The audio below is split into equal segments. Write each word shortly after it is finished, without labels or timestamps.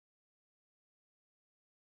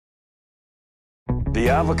The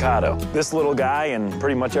avocado. This little guy and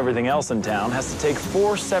pretty much everything else in town has to take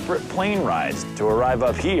 4 separate plane rides to arrive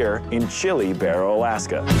up here in chilly Barrow,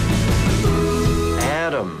 Alaska.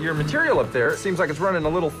 Adam, your material up there seems like it's running a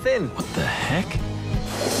little thin. What the heck?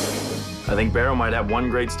 I think Barrow might have one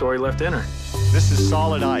great story left in her. This is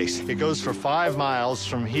solid ice. It goes for 5 miles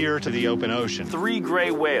from here to the open ocean. 3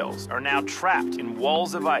 gray whales are now trapped in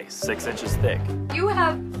walls of ice 6 inches thick. You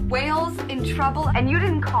have whales in trouble and you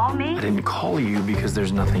didn't call me? I didn't call you because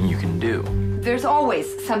there's nothing you can do. There's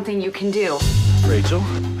always something you can do. Rachel,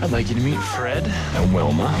 I'd like you to meet Fred and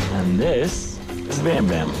Wilma. And this is Bam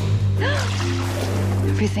Bam.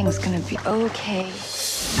 Everything's gonna be okay.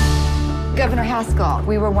 Governor Haskell,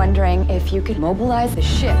 we were wondering if you could mobilize a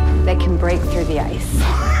ship that can break through the ice.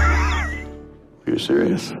 Are you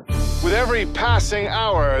serious? With every passing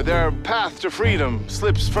hour, their path to freedom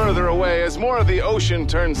slips further away as more of the ocean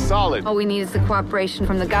turns solid. All we need is the cooperation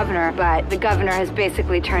from the governor, but the governor has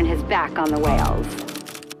basically turned his back on the whales.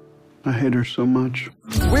 I hate her so much.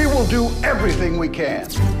 We will do everything we can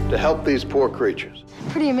to help these poor creatures.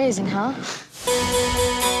 Pretty amazing, huh?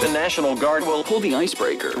 The National Guard will pull the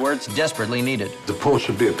icebreaker where it's desperately needed. The pull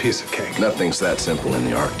should be a piece of cake. Nothing's that simple in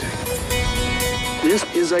the Arctic. This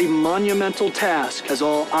is a monumental task, as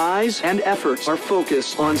all eyes and efforts are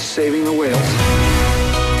focused on saving the whales.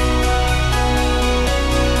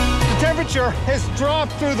 The temperature has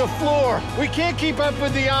dropped through the floor. We can't keep up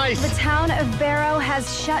with the ice. The town of Barrow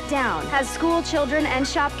has shut down, as school children and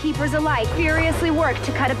shopkeepers alike furiously work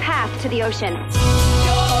to cut a path to the ocean.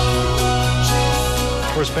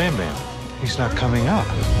 Where's Bam Bam? He's not coming up.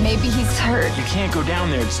 Maybe he's hurt. You can't go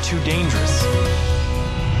down there, it's too dangerous.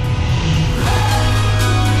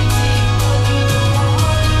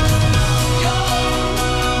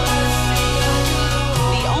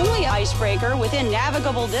 The only icebreaker within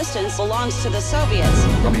navigable distance belongs to the Soviets.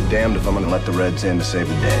 I'll be damned if I'm gonna let the Reds in to save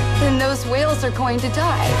the day. Then those whales are going to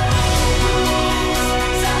die.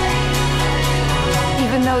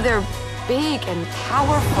 Even though they're big and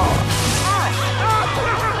powerful.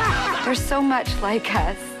 They're so much like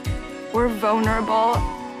us. We're vulnerable,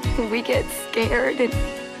 we get scared, and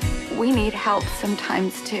we need help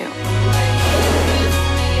sometimes too.